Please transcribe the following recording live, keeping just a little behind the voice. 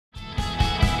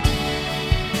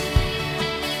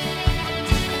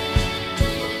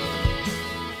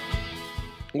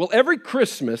Well, every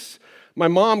Christmas, my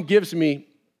mom gives me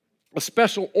a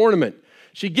special ornament.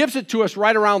 She gives it to us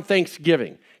right around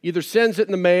Thanksgiving. Either sends it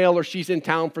in the mail or she's in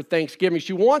town for Thanksgiving.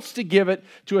 She wants to give it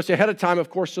to us ahead of time, of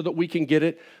course, so that we can get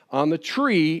it on the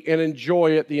tree and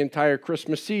enjoy it the entire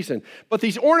Christmas season. But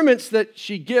these ornaments that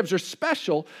she gives are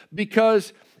special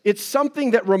because it's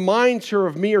something that reminds her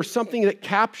of me or something that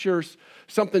captures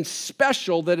something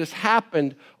special that has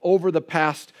happened over the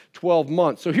past 12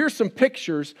 months. So here's some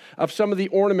pictures of some of the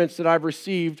ornaments that I've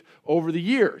received over the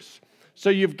years. So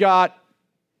you've got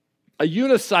a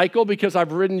unicycle, because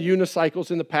I've ridden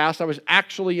unicycles in the past. I was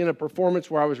actually in a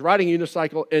performance where I was riding a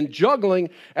unicycle and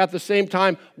juggling at the same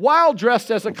time while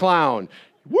dressed as a clown.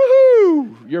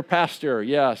 Woohoo! Your pastor,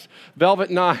 yes.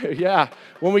 Velvet and I, yeah.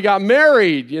 When we got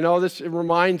married, this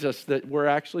reminds us that we're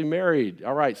actually married.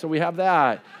 All right, so we have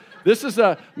that. This is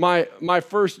my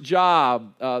first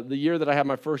job, the year that I had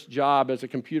my first job as a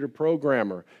computer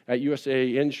programmer at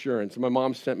USA Insurance. My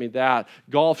mom sent me that.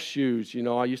 Golf shoes,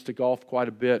 I used to golf quite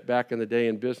a bit back in the day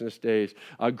in business days.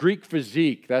 Greek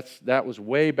physique, that was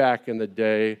way back in the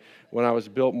day when I was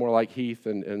built more like Heath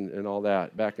and all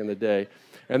that back in the day.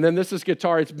 And then this is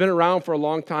guitar. It's been around for a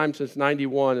long time, since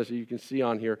 91, as you can see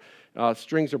on here.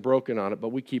 Strings are broken on it, but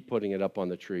we keep putting it up on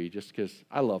the tree just because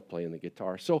I love playing the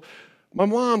guitar. So my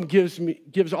mom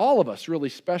gives all of us really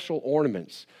special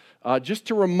ornaments just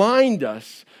to remind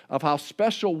us of how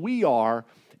special we are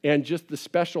and just the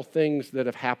special things that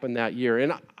have happened that year.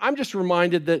 And I'm just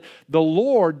reminded that the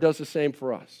Lord does the same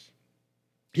for us.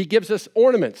 He gives us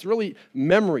ornaments, really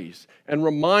memories and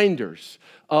reminders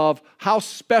of how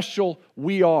special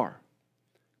we are.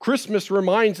 Christmas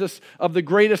reminds us of the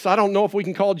greatest, I don't know if we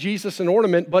can call Jesus an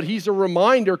ornament, but he's a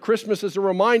reminder. Christmas is a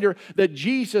reminder that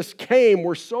Jesus came.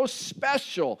 We're so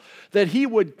special that he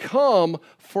would come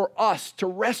for us, to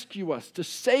rescue us, to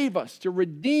save us, to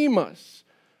redeem us.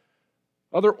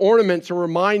 Other ornaments or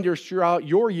reminders throughout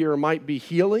your year might be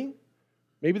healing.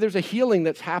 Maybe there's a healing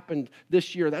that's happened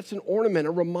this year. That's an ornament,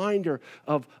 a reminder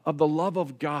of the love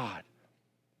of God.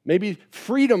 Maybe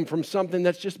freedom from something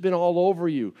that's just been all over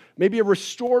you. Maybe a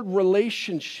restored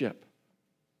relationship.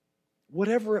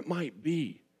 Whatever it might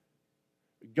be,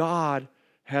 God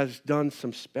has done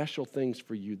some special things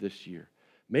for you this year.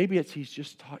 Maybe he's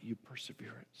just taught you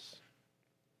perseverance.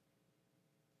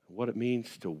 What it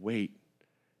means to wait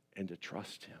and to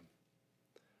trust him.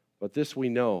 But this we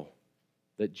know,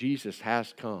 that Jesus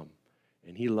has come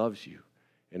and he loves you.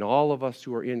 And all of us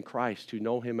who are in Christ, who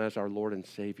know him as our Lord and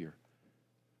Savior,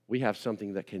 we have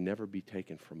something that can never be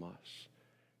taken from us,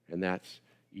 and that's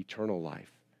eternal life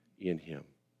in him,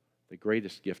 the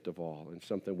greatest gift of all, and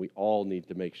something we all need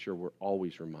to make sure we're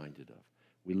always reminded of.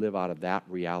 We live out of that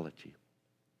reality.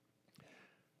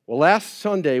 Well, last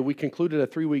Sunday, we concluded a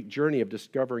 3-week journey of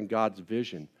discovering God's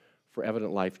vision for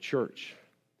Evident Life Church.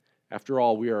 After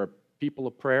all, we are a people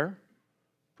of prayer,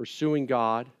 pursuing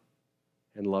God,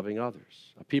 and loving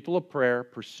others. A people of prayer,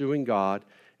 pursuing God,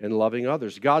 and loving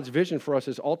others. God's vision for us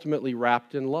is ultimately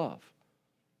wrapped in love.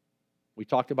 We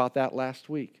talked about that last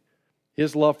week.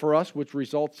 His love for us, which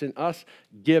results in us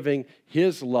giving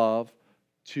his love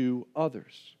to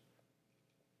others.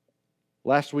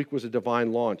 Last week was a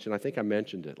divine launch, and I think I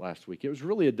mentioned it last week. It was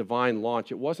really a divine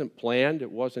launch. It wasn't planned.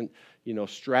 It wasn't,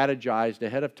 strategized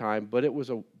ahead of time, but it was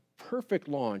a perfect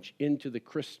launch into the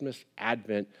Christmas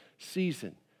Advent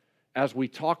season as we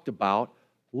talked about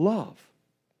love.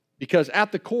 Because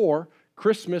at the core,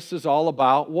 Christmas is all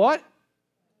about what?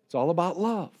 It's all about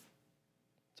love.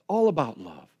 It's all about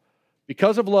love.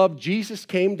 Because of love, Jesus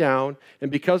came down,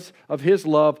 and because of his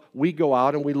love, we go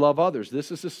out and we love others. This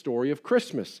is the story of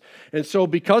Christmas. And so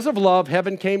because of love,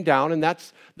 heaven came down, and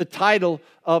that's the title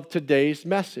of today's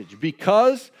message.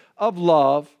 Because of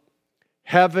love,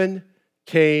 heaven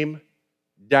came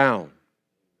down.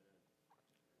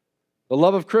 The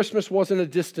love of Christmas wasn't a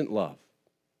distant love.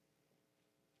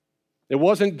 It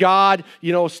wasn't God,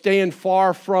 staying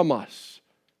far from us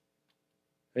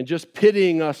and just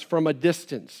pitying us from a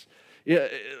distance.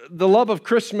 The love of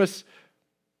Christmas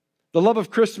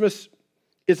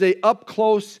is a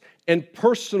up-close and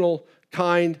personal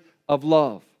kind of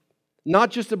love. Not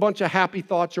just a bunch of happy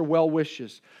thoughts or well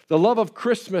wishes. The love of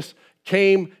Christmas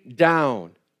came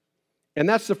down. And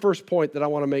that's the first point that I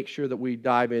want to make sure that we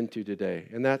dive into today.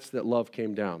 And that's that love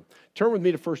came down. Turn with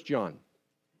me to 1 John.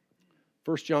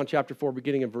 1 John chapter 4,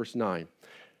 beginning in verse 9.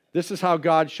 This is how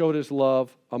God showed his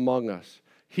love among us.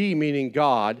 He, meaning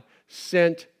God,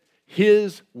 sent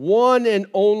his one and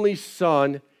only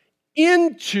Son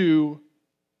into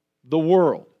the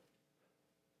world.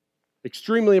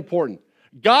 Extremely important.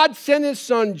 God sent his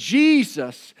Son,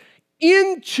 Jesus,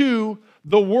 into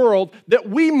the world that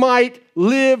we might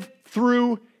live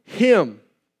through him.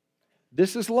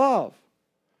 This is love.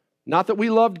 Not that we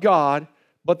loved God,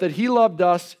 but that he loved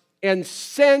us and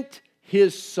sent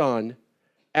his Son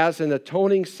as an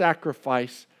atoning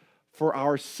sacrifice for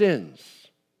our sins.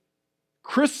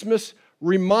 Christmas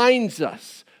reminds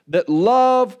us that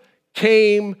love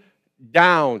came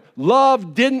down.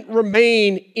 Love didn't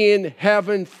remain in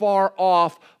heaven far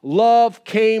off. Love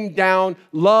came down.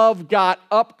 Love got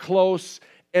up close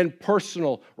and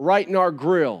personal, right in our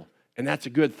grill. And that's a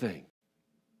good thing.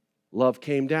 Love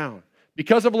came down.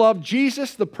 Because of love,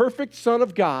 Jesus, the perfect Son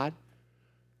of God,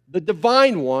 the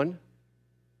divine one,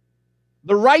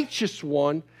 the righteous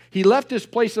one, he left his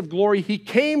place of glory. He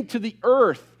came to the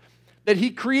earth that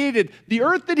he created, the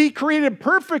earth that he created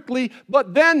perfectly,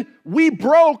 but then we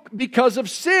broke because of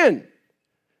sin.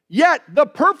 Yet the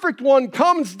perfect one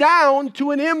comes down to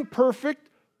an imperfect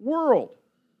world.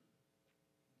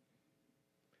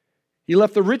 He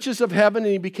left the riches of heaven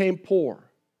and he became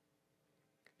poor.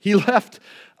 He left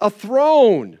a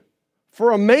throne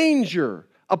for a manger,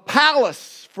 a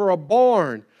palace for a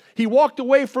barn. He walked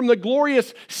away from the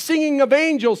glorious singing of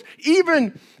angels,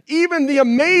 even the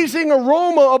amazing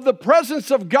aroma of the presence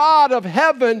of God, of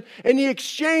heaven, and he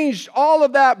exchanged all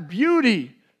of that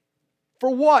beauty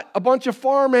for what? A bunch of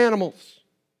farm animals.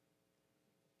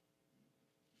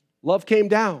 Love came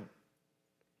down.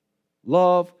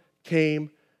 Love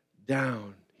came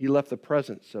down. He left the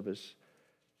presence of his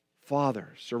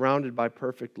Father, surrounded by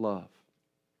perfect love,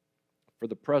 for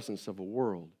the presence of a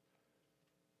world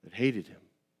that hated him.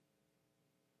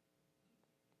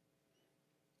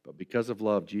 But because of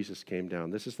love, Jesus came down.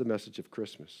 This is the message of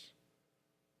Christmas.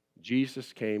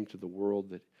 Jesus came to the world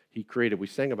that he created. We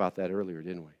sang about that earlier,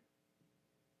 didn't we?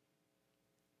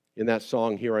 In that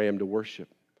song, Here I Am to Worship.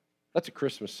 That's a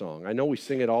Christmas song. I know we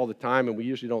sing it all the time, and we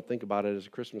usually don't think about it as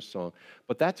a Christmas song,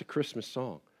 but that's a Christmas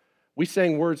song. We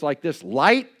sang words like this,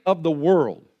 light of the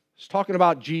world. It's talking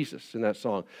about Jesus in that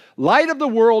song. Light of the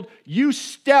world, you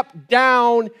step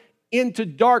down into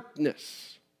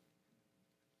darkness.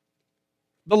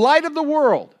 The light of the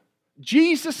world,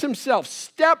 Jesus himself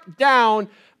stepped down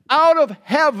out of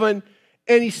heaven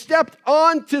and he stepped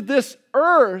onto this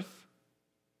earth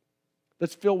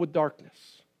that's filled with darkness.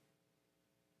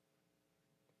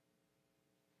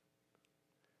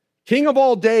 King of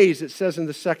all days, it says in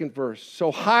the second verse,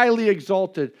 so highly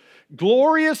exalted,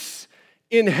 glorious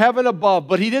in heaven above,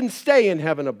 but he didn't stay in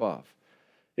heaven above.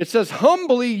 It says,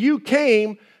 humbly you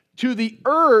came to the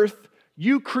earth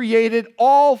you created,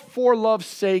 all for love's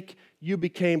sake you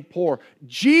became poor.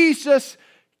 Jesus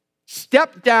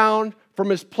stepped down from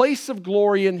his place of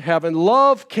glory in heaven.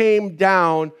 Love came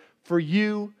down for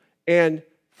you and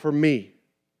for me.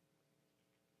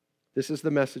 This is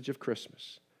the message of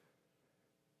Christmas.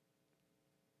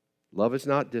 Love is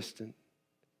not distant.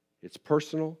 It's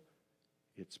personal.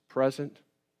 It's present.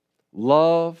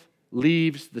 Love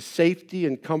leaves the safety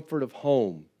and comfort of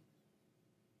home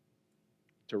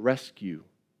to rescue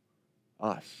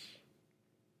us.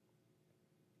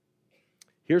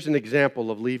 Here's an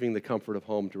example of leaving the comfort of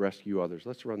home to rescue others.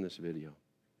 Let's run this video.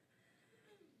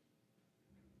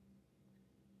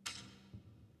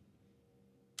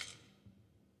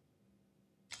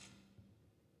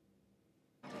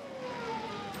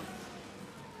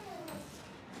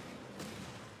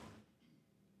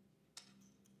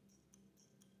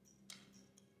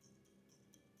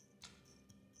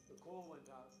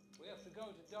 We have to go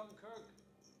to Dunkirk.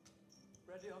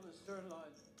 Ready on the stern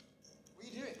line. What are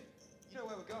you doing? You know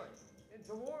where we're going.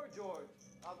 Into war, George.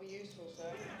 I'll be useful,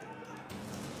 sir.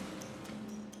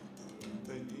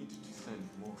 They need to send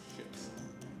more ships.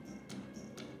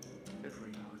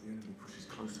 Every hour the enemy pushes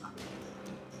closer.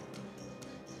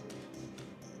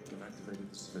 They've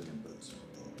activated the civilian boats.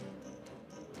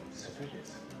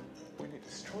 Civilians? We need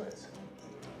destroyers.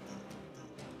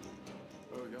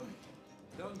 Where are we going?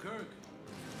 Dunkirk.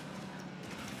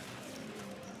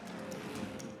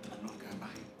 I'm not going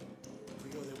back. If we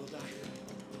go there, we'll die.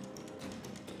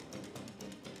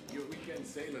 You're weekend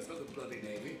sailors, not the bloody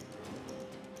Navy.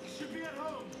 You should be at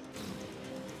home.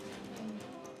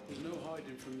 There's no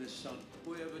hiding from this, son.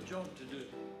 We have a job to do.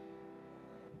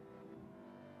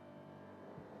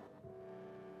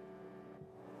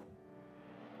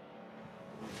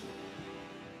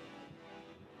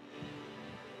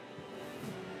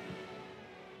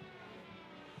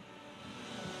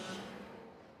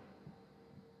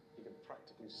 You can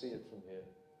practically see it from here.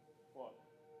 What?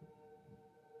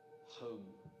 Home.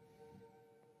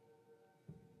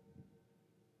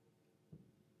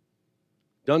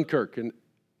 Dunkirk, an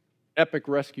epic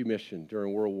rescue mission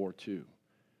during World War II,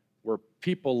 where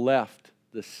people left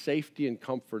the safety and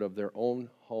comfort of their own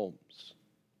homes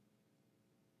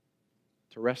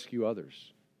to rescue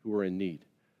others who were in need.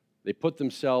 They put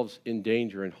themselves in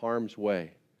danger, in harm's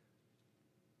way,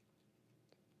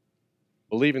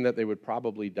 believing that they would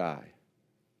probably die,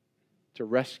 to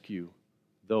rescue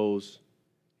those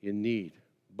in need.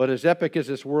 But as epic as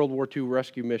this World War II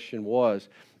rescue mission was,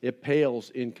 it pales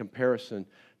in comparison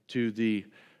to the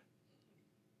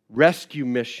rescue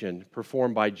mission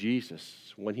performed by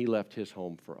Jesus when he left his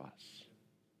home for us.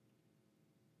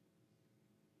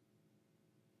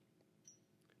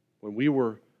 When we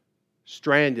were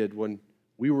stranded, when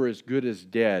we were as good as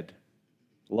dead,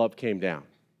 love came down.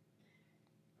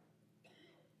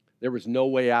 There was no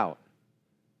way out.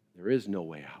 There is no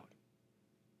way out.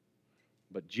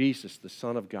 But Jesus, the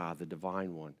Son of God, the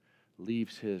Divine One,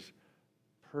 leaves his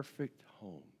perfect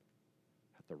home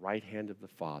at the right hand of the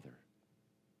Father.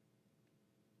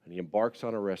 And he embarks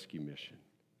on a rescue mission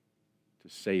to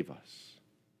save us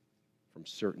from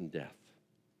certain death.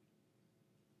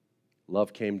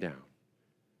 Love came down.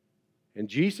 And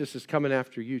Jesus is coming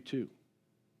after you too.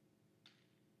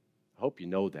 I hope you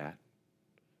know that.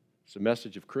 It's the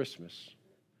message of Christmas.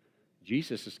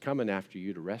 Jesus is coming after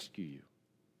you to rescue you.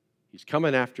 He's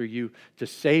coming after you to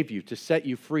save you, to set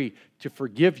you free, to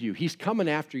forgive you. He's coming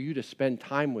after you to spend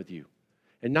time with you.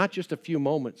 And not just a few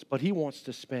moments, but he wants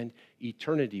to spend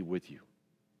eternity with you.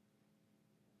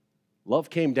 Love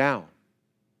came down.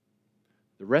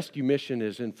 The rescue mission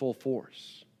is in full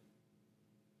force.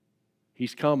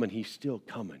 He's coming. He's still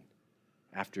coming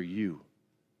after you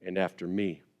and after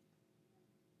me.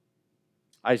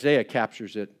 Isaiah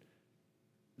captures it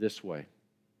this way.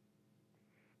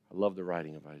 I love the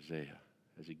writing of Isaiah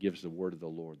as he gives the word of the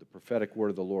Lord, the prophetic word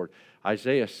of the Lord.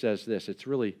 Isaiah says this. It's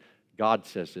really God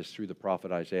says this through the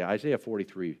prophet Isaiah. Isaiah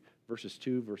 43, verses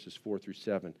 2, verses 4 through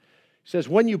 7. He says,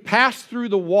 when you pass through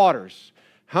the waters,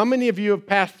 how many of you have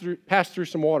passed through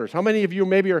some waters? How many of you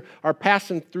maybe are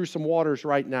passing through some waters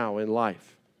right now in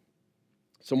life?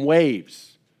 Some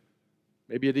waves.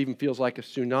 Maybe it even feels like a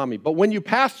tsunami. But when you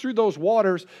pass through those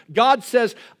waters, God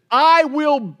says, I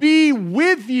will be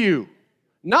with you.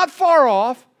 Not far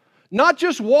off, not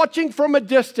just watching from a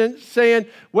distance, saying,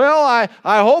 well,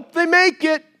 I hope they make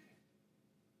it.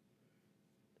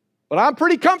 But I'm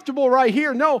pretty comfortable right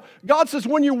here. No, God says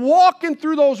when you're walking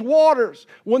through those waters,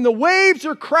 when the waves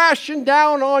are crashing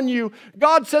down on you,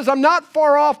 God says, I'm not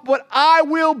far off, but I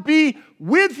will be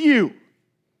with you.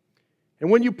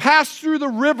 And when you pass through the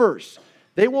rivers,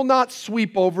 they will not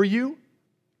sweep over you.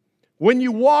 When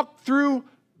you walk through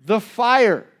the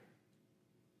fire,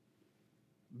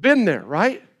 been there,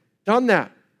 right? Done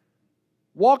that.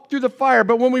 Walk through the fire.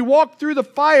 But when we walk through the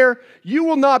fire, you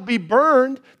will not be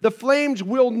burned. The flames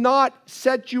will not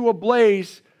set you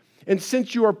ablaze. And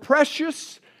since you are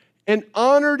precious and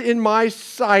honored in my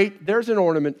sight, there's an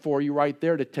ornament for you right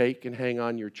there to take and hang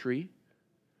on your tree.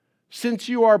 Since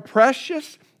you are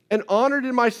precious and honored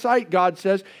in my sight, God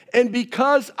says, and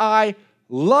because I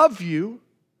love you,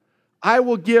 I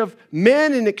will give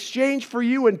men in exchange for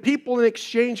you and people in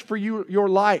exchange for you, your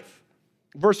life.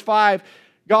 Verse 5,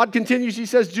 God continues, he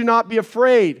says, do not be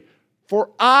afraid, for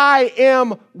I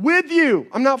am with you.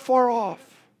 I'm not far off.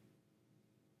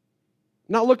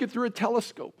 I'm not looking through a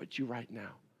telescope at you right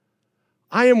now.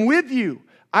 I am with you.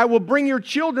 I will bring your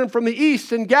children from the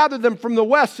east and gather them from the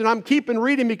west. And I'm keeping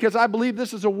reading because I believe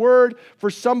this is a word for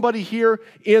somebody here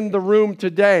in the room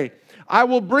today. I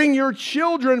will bring your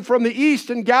children from the east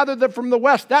and gather them from the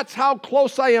west. That's how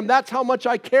close I am. That's how much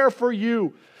I care for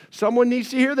you. Someone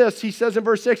needs to hear this. He says in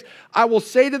verse 6, I will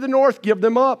say to the north, give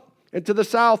them up. And to the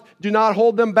south, do not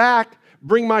hold them back.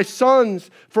 Bring my sons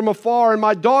from afar and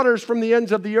my daughters from the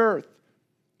ends of the earth.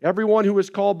 Everyone who is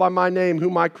called by my name,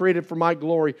 whom I created for my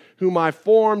glory, whom I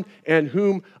formed and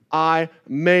whom I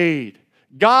made.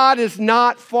 God is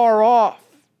not far off.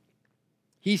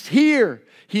 He's here.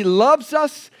 He loves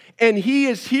us. And he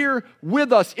is here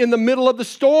with us in the middle of the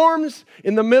storms,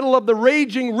 in the middle of the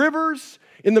raging rivers,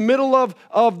 in the middle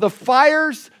of the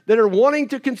fires that are wanting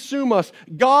to consume us.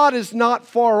 God is not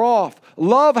far off.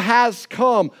 Love has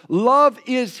come. Love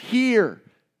is here.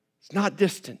 It's not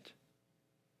distant.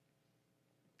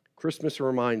 Christmas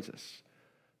reminds us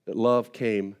that love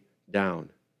came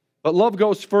down. But love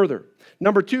goes further.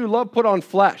 Number 2, love put on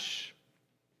flesh.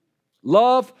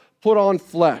 Love put on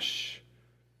flesh.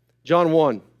 John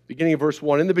 1. Beginning of verse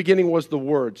 1, in the beginning was the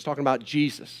Word. It's talking about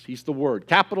Jesus. He's the Word,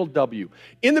 capital W.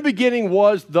 In the beginning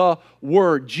was the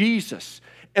Word, Jesus.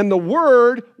 And the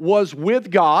Word was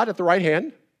with God at the right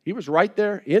hand. He was right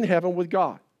there in heaven with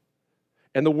God.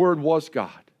 And the Word was God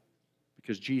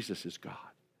because Jesus is God.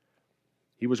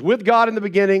 He was with God in the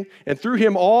beginning, and through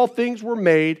him all things were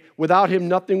made. Without him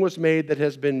nothing was made that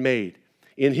has been made.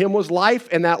 In him was life,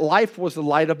 and that life was the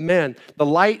light of men. The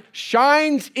light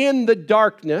shines in the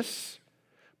darkness,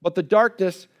 but the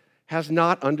darkness has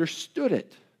not understood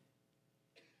it.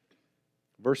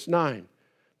 Verse 9.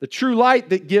 The true light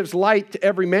that gives light to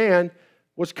every man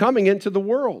was coming into the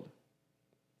world.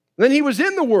 Then he was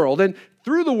in the world, and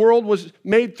through the world was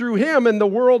made through him, and the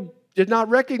world did not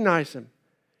recognize him.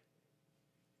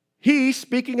 He,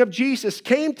 speaking of Jesus,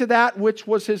 came to that which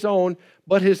was his own,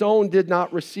 but his own did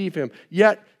not receive him.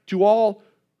 Yet to all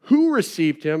who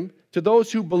received him, to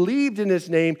those who believed in his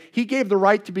name, he gave the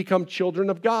right to become children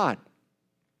of God.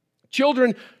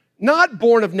 Children not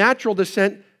born of natural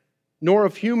descent, nor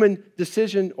of human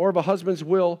decision or of a husband's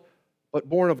will, but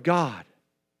born of God.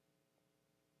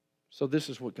 So this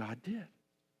is what God did.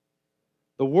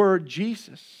 The Word,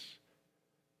 Jesus,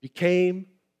 became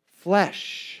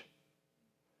flesh.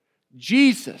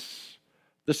 Jesus,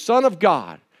 the Son of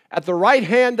God, at the right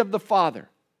hand of the Father,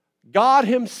 God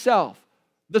himself,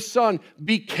 the Son,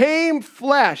 became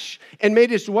flesh and made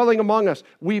his dwelling among us.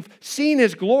 We've seen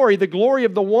his glory, the glory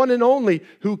of the one and only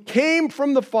who came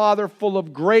from the Father, full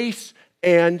of grace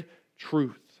and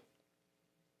truth.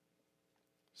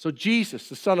 So Jesus,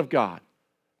 the Son of God,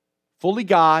 fully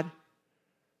God,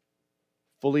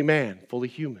 fully man, fully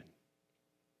human.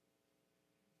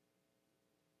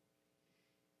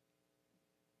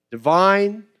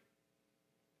 Divine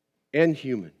and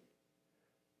human.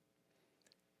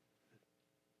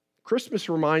 Christmas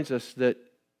reminds us that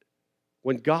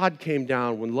when God came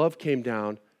down, when love came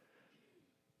down,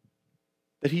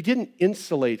 that he didn't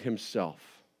insulate himself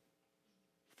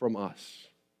from us.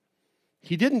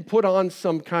 He didn't put on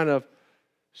some kind of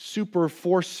super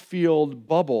force field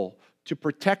bubble to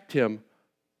protect him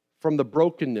from the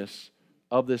brokenness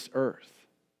of this earth.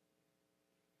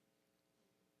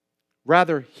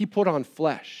 Rather, he put on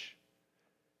flesh.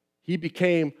 He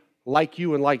became like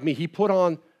you and like me. He put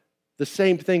on the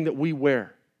same thing that we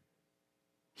wear.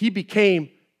 He became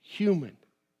human.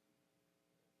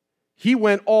 He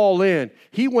went all in.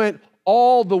 He went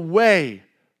all the way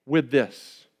with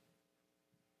this.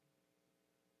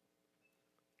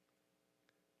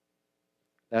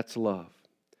 That's love.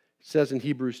 It says in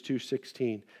Hebrews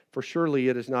 2:16, for surely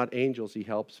it is not angels he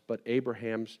helps, but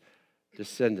Abraham's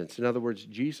descendants. In other words,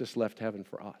 Jesus left heaven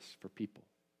for us, for people,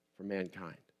 for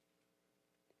mankind.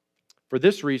 For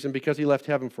this reason, because he left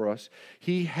heaven for us,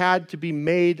 he had to be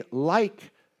made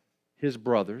like his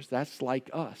brothers, that's like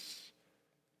us,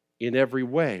 in every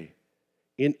way,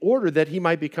 in order that he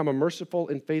might become a merciful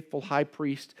and faithful high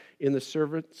priest in the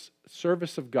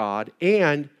service of God,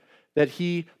 and that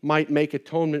he might make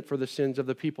atonement for the sins of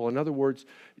the people. In other words,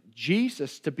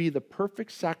 Jesus to be the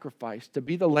perfect sacrifice, to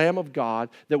be the Lamb of God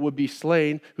that would be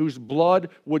slain, whose blood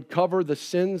would cover the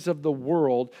sins of the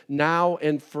world now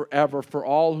and forever for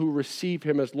all who receive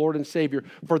him as Lord and Savior.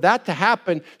 For that to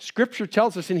happen, Scripture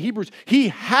tells us in Hebrews, he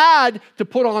had to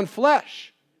put on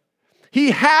flesh.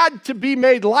 He had to be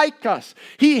made like us.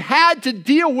 He had to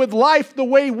deal with life the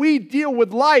way we deal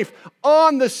with life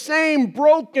on the same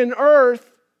broken earth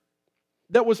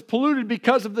that was polluted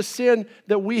because of the sin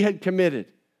that we had committed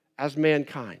as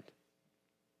mankind.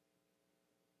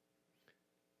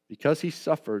 Because he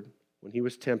suffered when he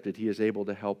was tempted, he is able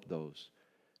to help those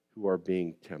who are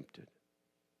being tempted.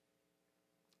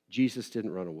 Jesus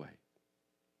didn't run away.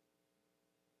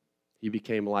 He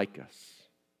became like us.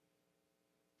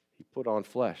 He put on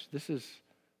flesh. This is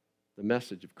the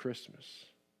message of Christmas.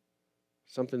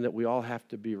 Something that we all have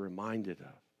to be reminded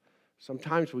of.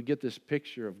 Sometimes we get this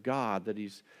picture of God that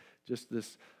he's just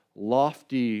this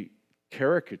lofty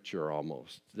caricature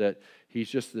almost, that he's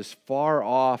just this far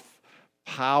off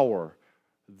power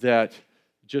that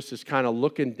just is kind of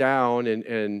looking down,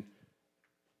 and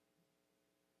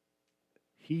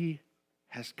he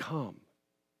has come.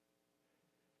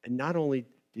 And not only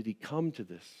did he come to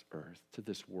this earth, to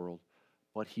this world,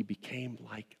 but he became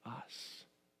like us.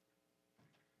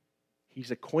 He's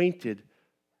acquainted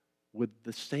with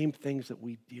the same things that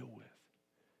we deal with.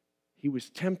 He was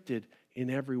tempted in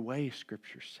every way,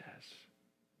 Scripture says,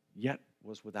 yet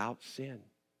was without sin.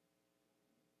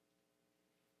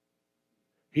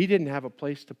 He didn't have a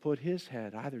place to put his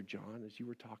head either, John, as you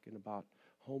were talking about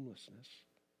homelessness.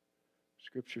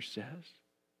 Scripture says,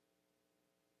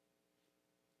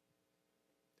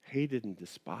 hated and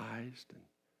despised and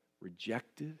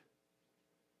rejected.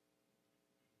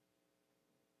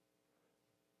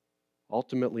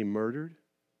 Ultimately murdered.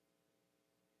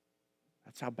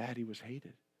 That's how bad he was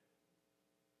hated.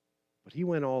 But he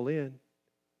went all in.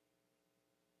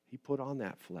 He put on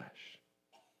that flesh.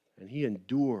 And he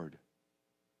endured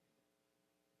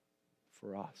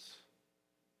for us.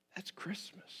 That's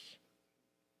Christmas.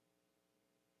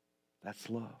 That's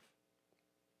love.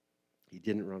 He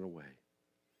didn't run away.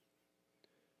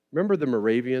 Remember the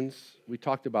Moravians? We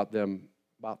talked about them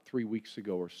about 3 weeks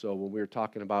ago or so when we were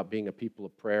talking about being a people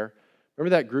of prayer.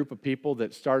 Remember that group of people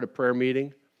that started a prayer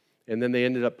meeting and then they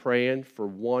ended up praying for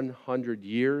 100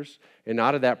 years? And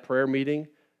out of that prayer meeting,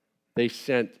 they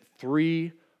sent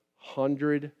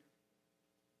 300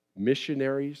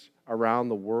 missionaries around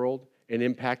the world and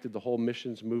impacted the whole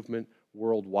missions movement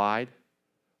worldwide.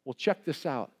 Well, check this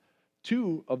out.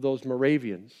 2 of those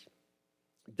Moravians,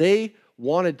 they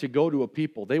wanted to go to a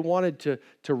people. They wanted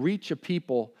to reach a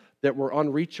people that were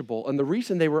unreachable. And the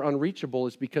reason they were unreachable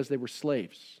is because they were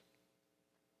slaves.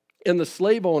 And the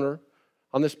slave owner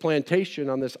on this plantation,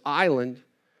 on this island,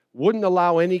 wouldn't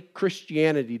allow any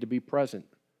Christianity to be present.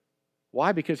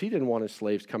 Why? Because he didn't want his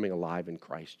slaves coming alive in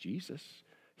Christ Jesus.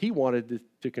 He wanted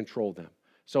to control them.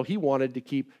 So he wanted to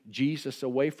keep Jesus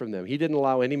away from them. He didn't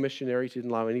allow any missionaries. He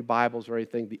didn't allow any Bibles or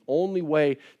anything. The only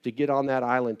way to get on that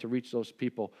island to reach those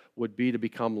people would be to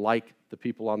become like the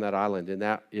people on that island, and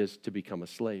that is to become a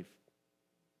slave.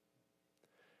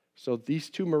 So these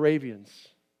 2 Moravians,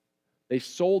 they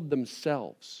sold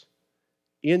themselves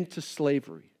into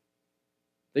slavery.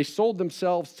 They sold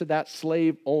themselves to that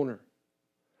slave owner.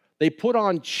 They put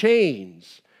on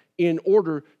chains in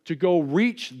order to go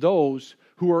reach those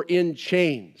who are in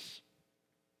chains.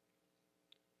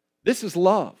 This is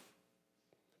love.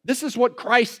 This is what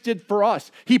Christ did for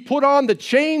us. He put on the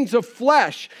chains of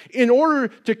flesh in order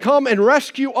to come and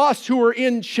rescue us who are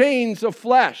in chains of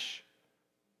flesh.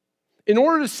 In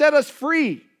order to set us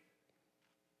free.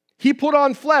 He put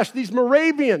on flesh. These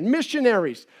Moravian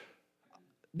missionaries,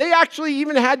 they actually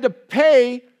even had to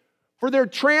pay for their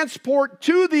transport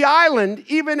to the island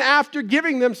even after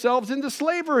giving themselves into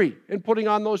slavery and putting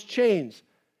on those chains.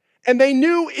 And they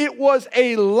knew it was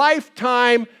a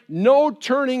lifetime, no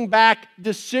turning back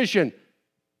decision.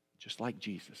 Just like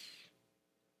Jesus.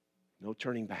 No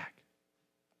turning back.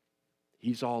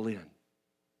 He's all in.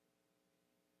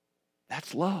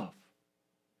 That's love.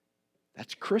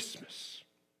 That's Christmas.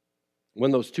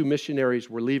 When those 2 missionaries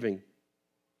were leaving,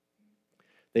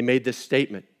 they made this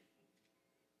statement.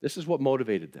 This is what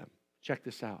motivated them. Check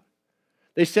this out.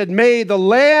 They said, "May the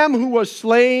Lamb who was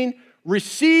slain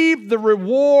receive the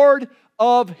reward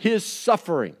of his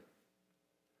suffering."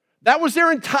 That was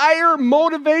their entire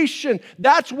motivation.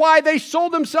 That's why they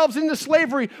sold themselves into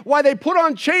slavery, why they put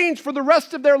on chains for the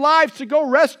rest of their lives to go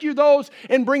rescue those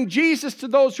and bring Jesus to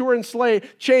those who are in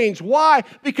chains. Why?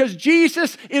 Because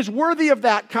Jesus is worthy of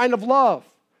that kind of love.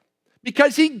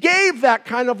 Because he gave that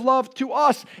kind of love to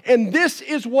us. And this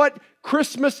is what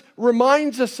Christmas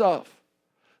reminds us of.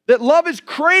 That love is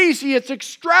crazy, it's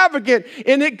extravagant,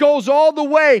 and it goes all the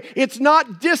way. It's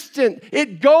not distant.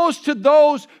 It goes to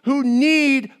those who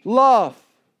need love.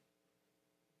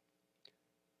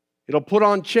 It'll put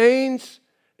on chains,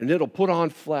 and it'll put on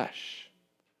flesh.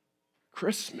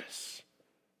 Christmas.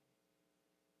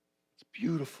 It's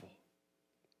beautiful.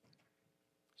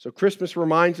 So Christmas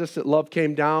reminds us that love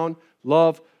came down,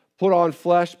 love put on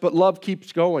flesh, but love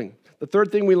keeps going. The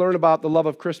third thing we learn about the love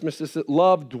of Christmas is that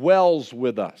love dwells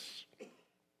with us.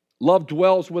 Love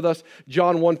dwells with us.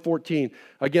 John 1:14.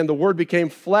 Again, the Word became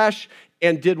flesh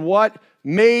and did what?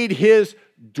 Made his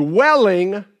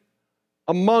dwelling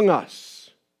among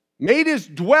us. Made his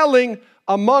dwelling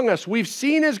among us. We've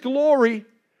seen his glory,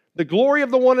 the glory of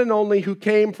the one and only who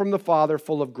came from the Father,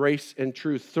 full of grace and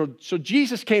truth. So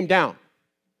Jesus came down.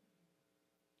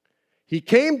 He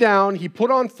came down, he put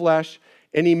on flesh,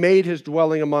 and he made his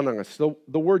dwelling among us.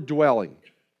 The word dwelling,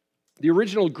 the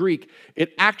original Greek,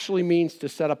 it actually means to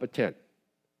set up a tent.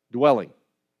 Dwelling.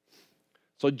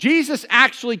 So Jesus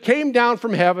actually came down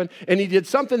from heaven and he did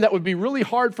something that would be really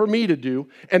hard for me to do,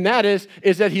 and that is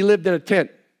that he lived in a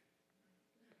tent.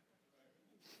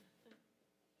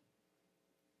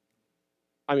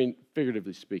 I mean,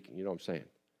 figuratively speaking, you know what I'm saying?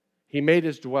 He made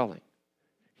his dwelling.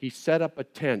 He set up a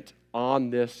tent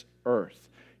on this earth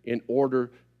in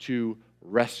order to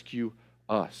rescue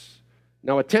us.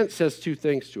 Now, a tent says 2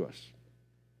 things to us.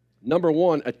 Number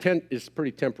one, a tent is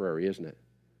pretty temporary, isn't it?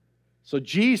 So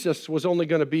Jesus was only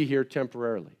going to be here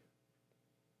temporarily.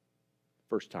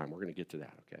 First time, we're going to get to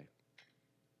that, okay?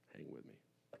 Hang with me.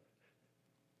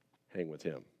 Hang with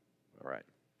him. All right.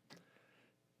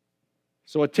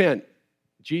 So a tent,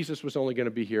 Jesus was only going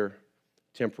to be here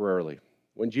temporarily.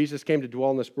 When Jesus came to dwell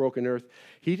on this broken earth,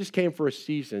 he just came for a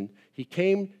season. He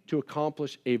came to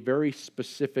accomplish a very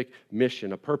specific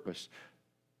mission, a purpose.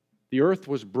 The earth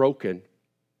was broken,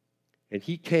 and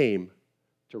he came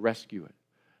to rescue it.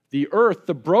 The earth,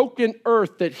 the broken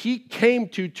earth that he came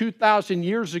to 2,000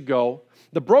 years ago,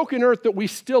 the broken earth that we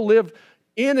still live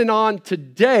in and on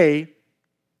today,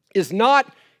 is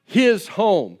not his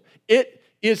home. It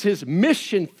is his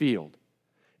mission field.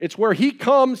 It's where he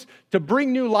comes to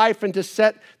bring new life and to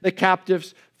set the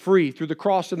captives free through the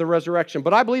cross and the resurrection.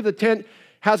 But I believe the tent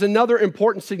has another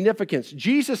important significance.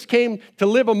 Jesus came to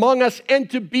live among us and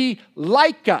to be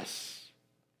like us.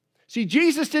 See,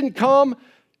 Jesus didn't come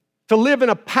to live in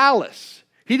a palace.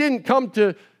 He didn't come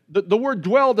to, the word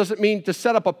dwell doesn't mean to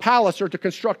set up a palace or to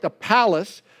construct a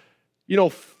palace,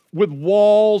 with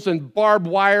walls and barbed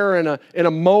wire and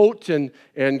a moat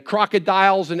and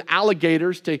crocodiles and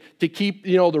alligators to keep,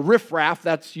 the riffraff,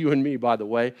 that's you and me, by the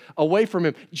way, away from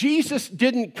him. Jesus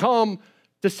didn't come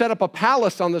to set up a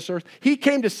palace on this earth. He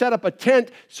came to set up a tent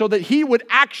so that he would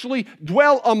actually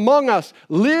dwell among us,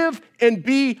 live and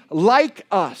be like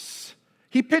us.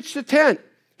 He pitched a tent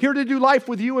here to do life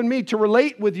with you and me, to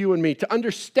relate with you and me, to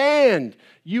understand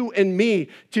you and me,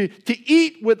 to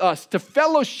eat with us, to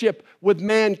fellowship with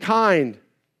mankind,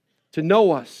 to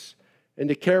know us and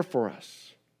to care for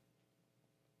us.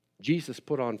 Jesus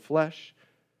put on flesh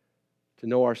to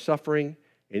know our suffering,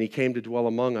 and he came to dwell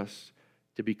among us,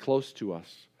 to be close to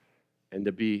us, and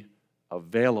to be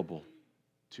available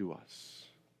to us.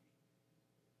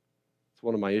 It's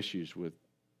one of my issues with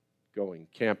going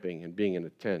camping and being in a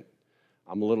tent.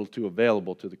 I'm a little too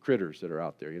available to the critters that are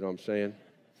out there, you know what I'm saying?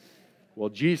 Well,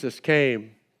 Jesus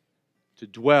came to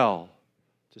dwell,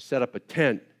 to set up a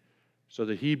tent so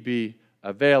that he'd be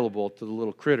available to the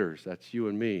little critters, that's you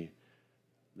and me,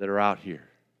 that are out here.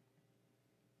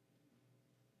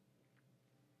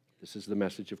 This is the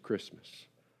message of Christmas.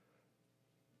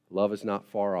 Love is not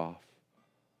far off.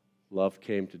 Love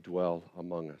came to dwell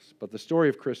among us. But the story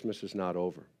of Christmas is not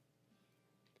over.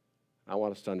 I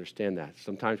want us to understand that.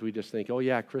 Sometimes we just think, oh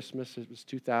yeah, Christmas, it was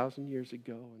 2,000 years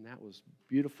ago, and that was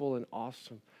beautiful and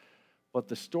awesome. But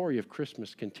the story of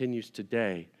Christmas continues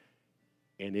today,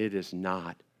 and it is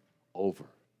not over.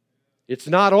 It's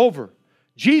not over.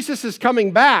 Jesus is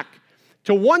coming back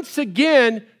to once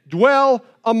again dwell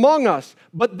among us.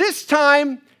 But this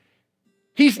time,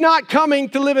 he's not coming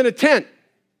to live in a tent.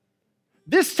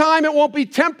 This time it won't be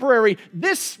temporary.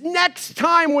 This next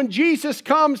time when Jesus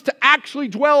comes to actually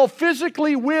dwell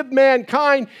physically with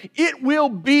mankind, it will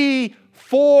be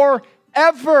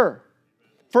forever.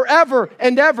 Forever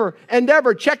and ever and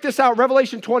ever. Check this out.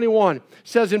 Revelation 21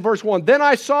 says in verse 1, "Then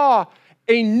I saw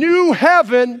a new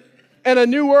heaven and a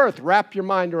new earth." Wrap your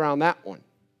mind around that one.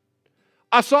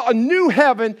 I saw a new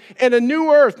heaven and a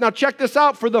new earth. Now check this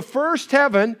out. For the first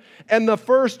heaven and the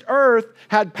first earth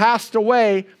had passed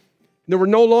away. There were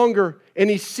no longer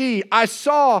any sea. I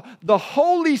saw the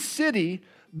holy city,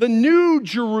 the new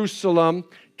Jerusalem,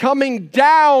 coming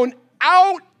down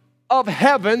out of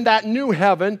heaven, that new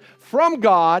heaven, from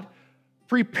God,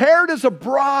 prepared as a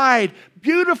bride,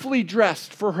 beautifully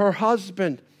dressed for her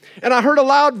husband. And I heard a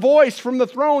loud voice from the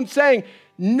throne saying,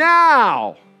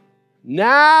 Now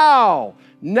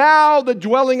the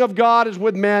dwelling of God is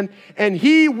with men, and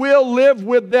he will live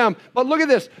with them. But look at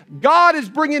this. God is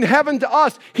bringing heaven to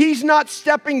us. He's not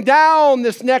stepping down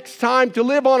this next time to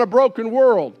live on a broken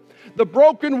world. The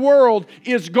broken world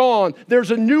is gone.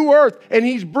 There's a new earth, and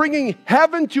he's bringing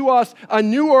heaven to us, a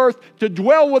new earth, to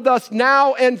dwell with us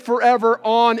now and forever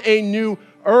on a new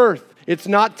earth. It's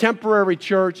not temporary,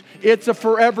 church. It's a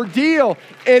forever deal.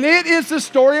 And it is the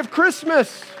story of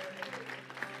Christmas.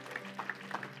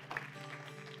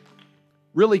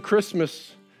 Really,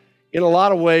 Christmas, in a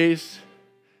lot of ways,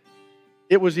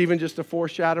 it was even just a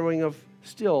foreshadowing of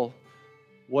still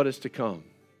what is to come.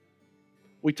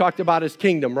 We talked about his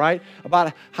kingdom, right?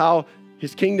 About how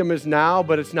his kingdom is now,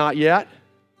 but it's not yet.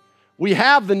 We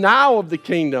have the now of the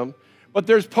kingdom, but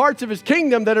there's parts of his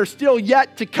kingdom that are still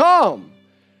yet to come.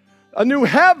 A new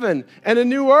heaven and a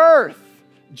new earth.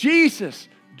 Jesus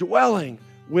dwelling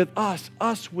with us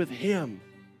with him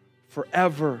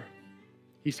forever.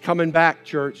 He's coming back,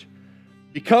 church.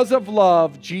 Because of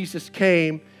love, Jesus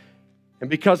came, and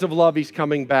because of love, he's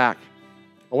coming back.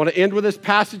 I want to end with this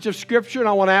passage of Scripture, and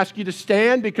I want to ask you to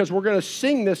stand because we're going to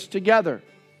sing this together.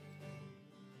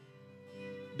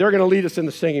 They're going to lead us in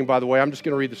the singing, by the way. I'm just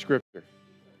going to read the Scripture.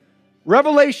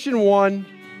 Revelation 1,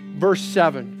 verse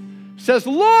 7 says,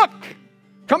 "Look,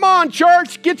 come on,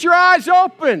 church, get your eyes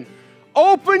open.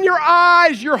 Open your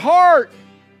eyes, your heart.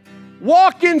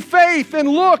 Walk in faith and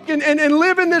look and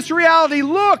live in this reality.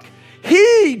 Look,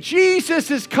 Jesus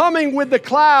is coming with the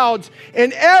clouds,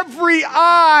 and every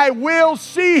eye will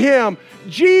see him.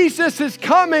 Jesus is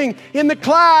coming in the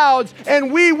clouds,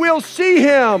 and we will see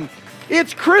him.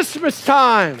 It's Christmas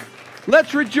time.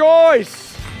 Let's rejoice."